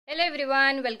Hello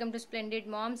everyone, welcome to splendid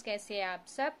moms. कैसे हैं आप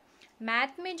सब।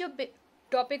 मैथ में जो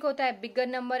टॉपिक होता है bigger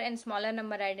number and smaller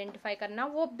number identify करना,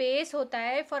 वो बेस होता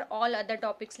है for all other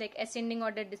topics like ascending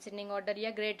order, descending order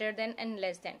या greater than and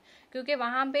less than, क्योंकि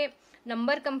वहां पे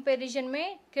नंबर कंपैरिजन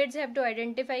में किड्स हैव टू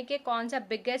आइडेंटिफाई कि कौन सा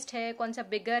बिगेस्ट है, कौन सा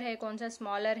बिगर है, कौन सा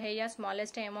स्मॉलर है या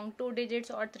स्मॉलेस्ट है अमॉन्ग 2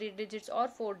 डिजिट्स और 3 डिजिट्स और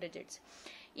 4 digits.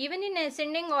 Even in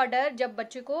ascending order जब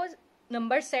बच्चे को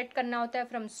नंबर सेट करना होता है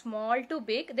from small to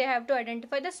big, they have to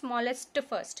identify the smallest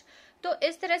first. तो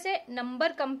इस तरह से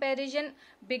number comparison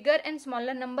bigger and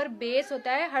smaller number base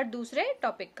होता है हर दूसरे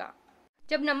टॉपिक का।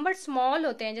 जब नंबर स्मॉल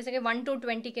होते हैं जैसे कि 1 to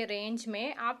 20 के रेंज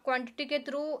में, आप क्वांटिटी के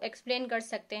थ्रू एक्सप्लेन कर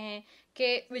सकते हैं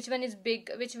कि which one is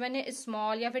big, which one is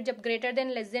small, या फिर जब ग्रेटर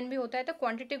देन लेस देन भी होता है तो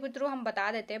क्वांटिटी के थ्रू हम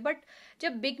बता देते हैं। बट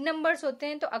जब बिग नंबर्स होते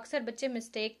हैं तो अक्सर बच्चे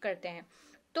मिस्टेक करते हैं।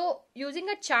 तो using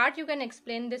a chart you can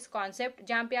explain this concept,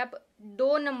 जहाँ पे आप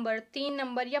 2 नंबर, 3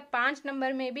 नंबर या 5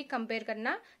 नंबर में भी कंपेयर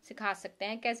करना सिखा सकते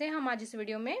हैं। कैसे, हम आज इस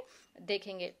वीडियो में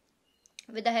देखेंगे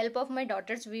with the help of my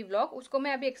daughters we vlog. उसको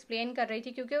मैं अभी एक्सप्लेन कर रही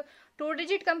थी क्योंकि 2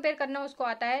 डिजिट कंपेयर करना उसको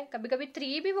आता है, कभी कभी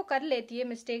 3 भी वो कर लेती है,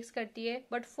 मिस्टेक्स करती है,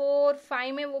 बट 4,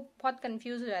 5 में वो बहुत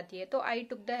कंफ्यूज हो जाती है। तो आई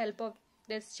took the help of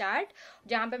this chart,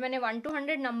 जहां पे मैंने 1 to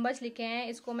 100 नंबर्स लिखे हैं।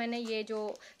 इसको मैंने ये जो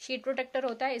शीट प्रोटेक्टर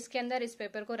होता है इसके अंदर इस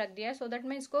पेपर को रख दिया है सो दैट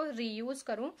मैं इसको रीयूज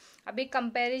करूं। अभी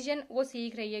कंपैरिजन वो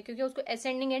सीख रही है क्योंकि उसको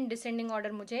असेंडिंग एंड डिसेंडिंग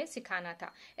ऑर्डर मुझे सिखाना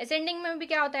था। असेंडिंग में भी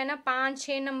क्या होता है ना,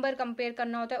 5-6 नंबर कंपेयर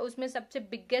करना होता है, उसमें सबसे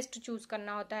बिगेस्ट चूज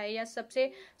करना होता है या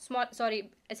सबसे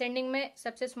असेंडिंग में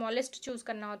सबसे स्मॉलेस्ट चूज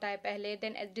करना होता है पहले,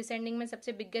 देन डिसेंडिंग में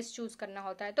सबसे बिगेस्ट चूज करना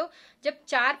होता है। तो जब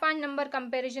 4-5 नंबर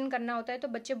कंपैरिजन करना होता है तो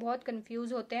बच्चे बहुत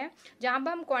कंफ्यूज होते हैं, जहां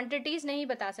पर हम क्वांटिटीज नहीं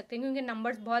बता सकते क्योंकि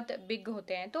नंबर्स बहुत बिग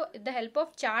होते हैं। तो the help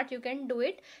of chart you can do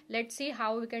it. Let's see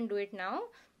how we can do it now.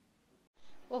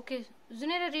 Okay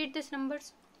जुनेरा, read this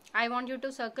numbers. I want you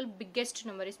to circle biggest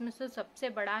number, इसमें से सबसे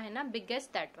बड़ा है ना,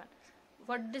 biggest, that one.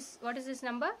 What is this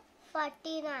number?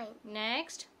 49.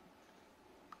 Next,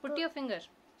 put your finger.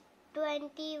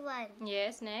 21.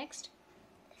 Yes, next.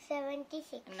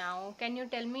 76. Now, can you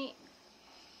tell me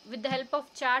with the help of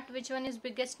chart which one is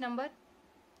biggest number?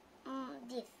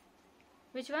 This.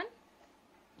 Which one?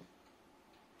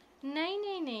 No.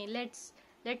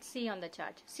 Let's see on the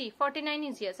chart. See, 49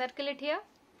 is here. Circle it here.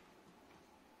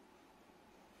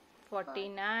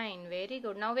 49. Very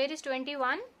good. Now, where is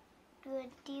 21?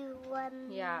 21.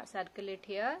 Yeah, circle it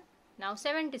here. Now,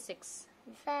 76.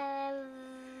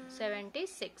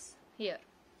 76 here.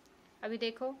 अभी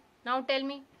देखो. Now tell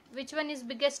me which one is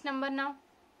biggest number now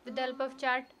with the help of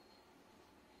chart.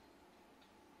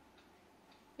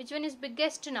 Which one is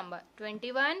biggest number?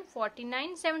 21,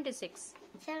 49, 76.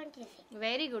 76.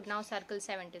 Very good. Now circle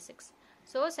 76.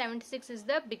 So 76 is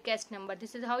the biggest number.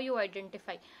 This is how you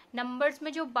identify. Numbers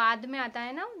में जो बाद में आता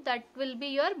है ना, that will be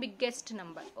your biggest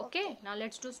number. Okay. Now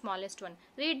let's do smallest one.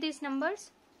 Read these numbers.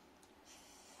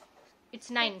 It's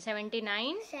 9,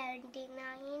 79,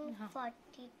 79,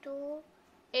 42,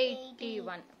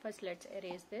 81. First let's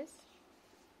erase this.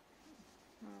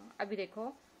 अभी देखो.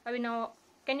 अभी now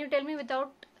can you tell me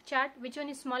without chart which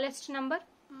one is smallest number?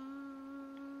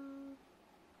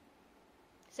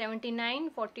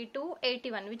 79, 42,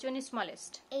 81. Which one is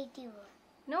smallest? 81.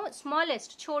 No,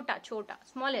 smallest. छोटा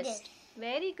smallest. Yes.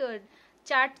 Very good.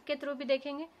 Chart के through भी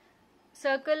देखेंगे.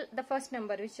 Circle the first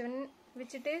number.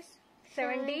 Which it is?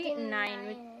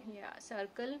 79. Yeah,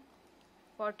 circle.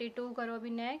 42 करो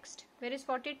अभी next. Where is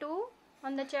 42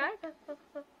 on the chart?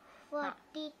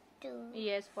 42.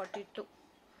 Yes, 42.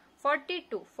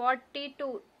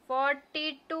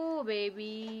 42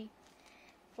 baby.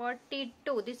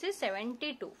 42. This is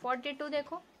 72. 42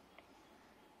 देखो.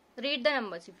 Read the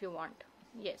numbers if you want.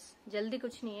 Yes. जल्दी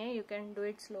कुछ नहीं है. You can do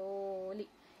it slowly.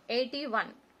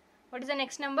 81. What is the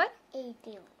next number?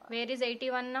 81. Where is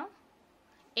 81 now?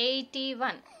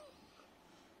 81.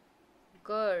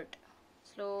 Good.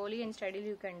 Slowly and steadily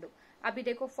you can do. अभी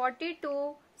देखो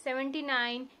 42,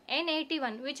 79 and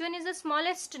 81. Which one is the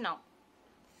smallest now?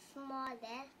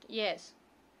 Smallest. Yes.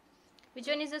 Which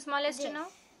one is the smallest This. now?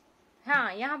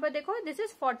 हाँ, यहाँ पर देखो, this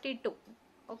is 42.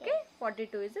 Okay, Yes.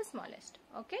 42 is the smallest.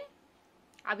 Okay.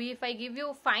 अभी if I give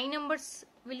you 5 numbers,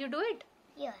 will you do it?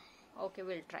 Yeah. Okay,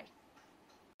 we'll try.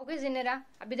 Okay, जिनेरा,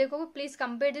 अभी देखो please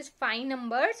compare this 5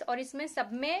 numbers और इसमें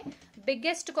सब में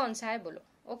बिगेस्ट कौन सा है बोलो.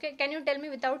 Okay, can you tell me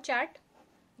without chart?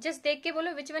 Just देख के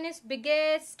बोलो which one is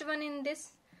biggest one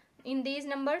in these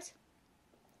numbers?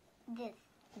 This.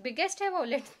 Biggest है वो.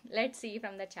 Let's see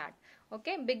from the chart.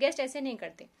 Okay, biggest ऐसे नहीं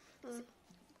करते.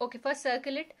 Okay, first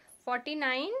circle it.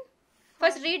 49.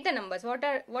 First read the numbers.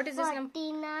 What is this number?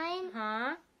 49.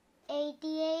 हाँ.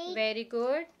 88. Very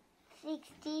good.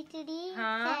 63.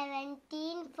 हाँ.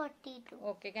 17. 42.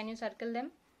 Okay, can you circle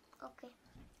them? Okay.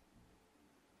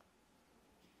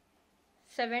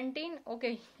 17.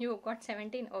 Okay, you got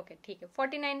 17. Okay, ठीक है.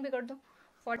 49 भी कर दो.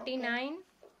 49.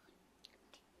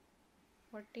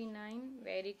 49.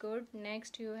 Very good.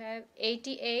 Next you have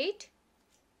 88.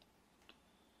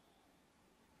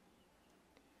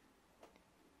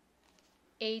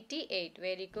 88.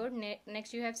 Very good.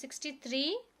 Next you have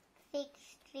 63.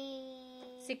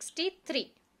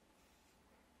 63.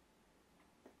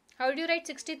 How do you write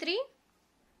 63?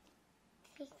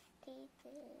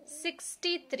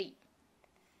 63.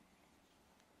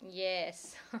 Yes.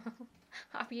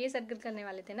 आप ये circle करने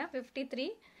वाले थे ना. 53.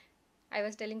 I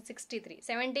was telling 63.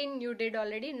 17 you did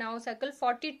already. Now circle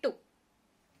 42.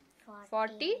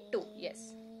 42.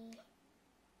 Yes.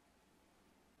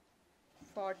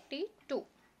 42.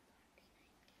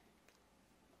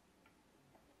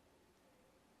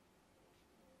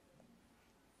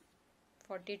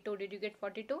 42. Did you get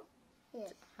 42?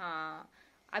 Yes. हाँ.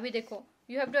 अभी देखो.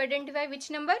 You have to identify which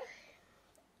number?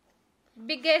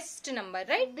 Biggest number,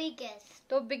 right? Biggest.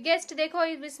 तो biggest देखो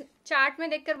इस चार्ट में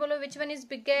देखकर बोलो which one is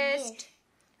biggest?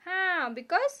 हाँ,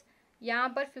 because यहाँ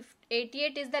पर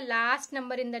 88 is the last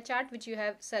number in the chart which you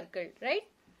have circled, right?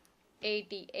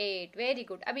 88. Very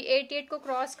good. अभी 88 को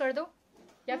क्रॉस कर दो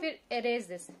या फिर erase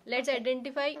this. Let's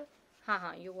identify.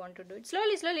 हाँ, you want to do it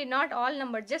slowly, not all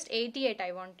numbers, just 88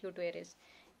 I want you to erase.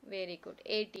 Very good.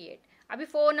 88. अभी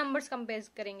 4 numbers compare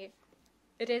करेंगे.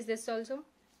 Erase this also.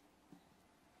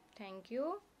 Thank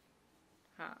you.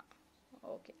 हाँ,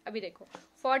 okay. अभी देखो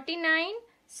 49,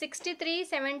 63,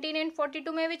 17 and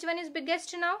 42 में which one is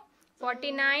biggest now?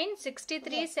 49,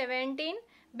 63, 17.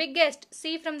 Biggest.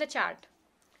 See from the chart.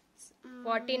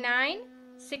 49,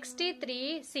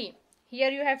 63. See. Here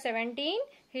you have 17.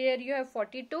 Here you have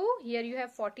 42. Here you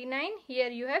have 49. Here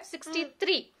you have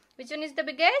 63. Which one is the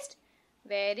biggest?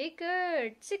 Very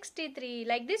good. 63.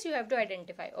 Like this you have to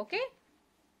identify. Okay.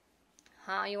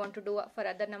 You want to do for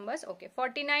other numbers. Okay.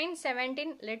 49,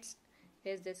 17. Let's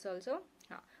raise this also.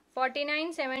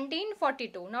 49, 17,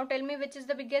 42. Now tell me which is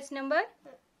the biggest number?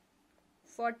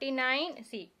 49.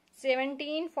 See.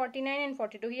 17, 49 and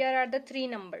 42. Here are the three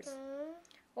numbers.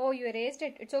 Oh, you erased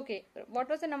it. It's okay. What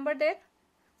was the number there?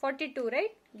 42,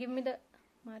 right? Give me the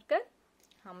marker.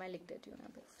 हाँ, मैं लिख देती हूँ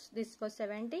यहाँ पे. This was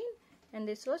 17 and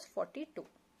this was 42.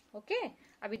 Okay.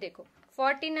 अभी देखो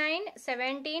 49,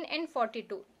 17 and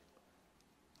 42.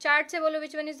 Chart से बोलो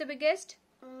which one is the biggest?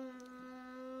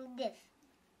 This.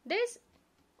 This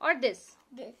or this?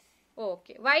 This.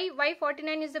 Okay. Why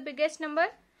 49 is the biggest number?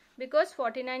 Because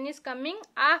 49 is coming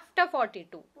after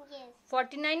 42. Yes.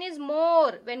 49 is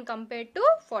more when compared to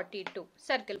 42.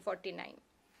 Circle 49.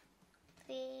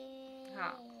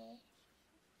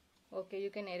 Okay, you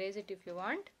can erase it if you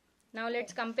want. Now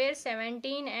let's compare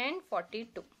 17 and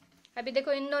 42. अभी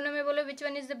देखो इन दोनों में बोलो which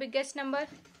one is the biggest number?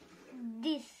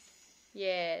 This.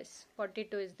 Yes,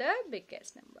 42 is the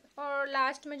biggest number. और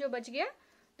last में जो बच गया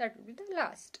that will be the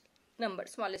last number,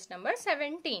 smallest number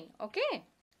 17. Okay.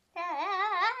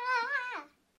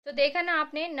 तो देखा ना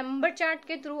आपने, नंबर चार्ट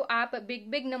के थ्रू आप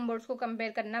बिग नंबर्स को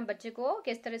कंपेयर करना बच्चे को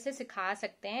किस तरह से सिखा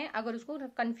सकते हैं अगर उसको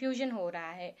कंफ्यूजन हो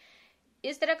रहा है.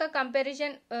 इस तरह का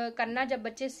कंपैरिजन करना जब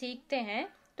बच्चे सीखते हैं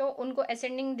तो उनको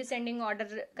असेंडिंग डिसेंडिंग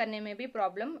ऑर्डर करने में भी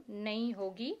प्रॉब्लम नहीं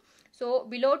होगी. सो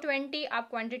बिलो 20 आप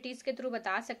क्वांटिटीज के थ्रू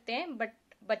बता सकते हैं, बट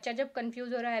बच्चा जब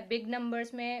कंफ्यूज हो रहा है बिग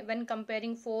नंबर्स में when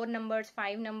comparing 4 numbers,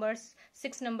 5 numbers,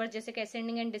 6 numbers जैसे कि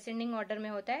असेंडिंग एंड डिसेंडिंग ऑर्डर में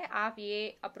होता है, आप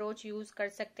ये अप्रोच यूज कर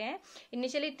सकते हैं.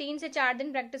 इनिशियली 3 से 4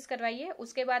 दिन प्रैक्टिस करवाइए.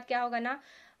 उसके बाद क्या होगा ना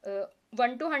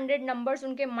 1 to 100 नंबर्स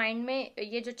उनके माइंड में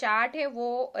ये जो चार्ट है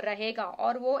वो रहेगा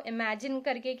और वो इमेजिन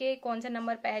करके कि कौन सा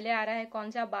नंबर पहले आ रहा है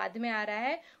कौन सा बाद में आ रहा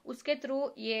है उसके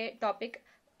थ्रू ये टॉपिक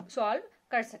सॉल्व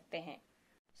कर सकते हैं.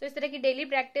 तो इस तरह की डेली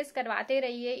प्रैक्टिस करवाते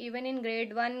रहिए. इवन इन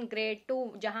ग्रेड 1, ग्रेड 2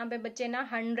 जहां पे बच्चे ना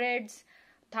हंड्रेड्स,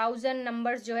 1000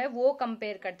 नंबर्स जो है वो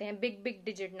कंपेयर करते हैं, बिग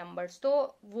डिजिट नंबर्स, तो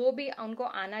वो भी उनको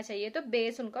आना चाहिए. तो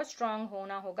बेस उनका स्ट्रांग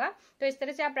होना होगा. तो इस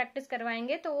तरह से आप प्रैक्टिस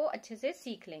करवाएंगे तो वो अच्छे से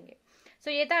सीख लेंगे.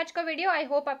 सो ये था आज का वीडियो. आई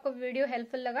होप आपको वीडियो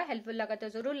हेल्पफुल लगा तो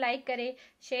जरूर लाइक करें,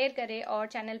 शेयर करें और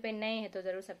चैनल पे नए हैं तो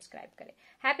जरूर सब्सक्राइब करें.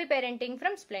 Happy parenting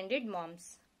from splendid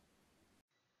moms.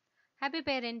 Happy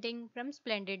parenting from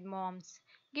Splendid Moms.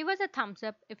 Give us a thumbs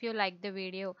up if you like the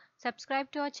video. Subscribe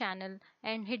to our channel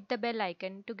and hit the bell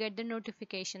icon to get the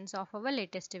notifications of our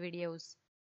latest videos.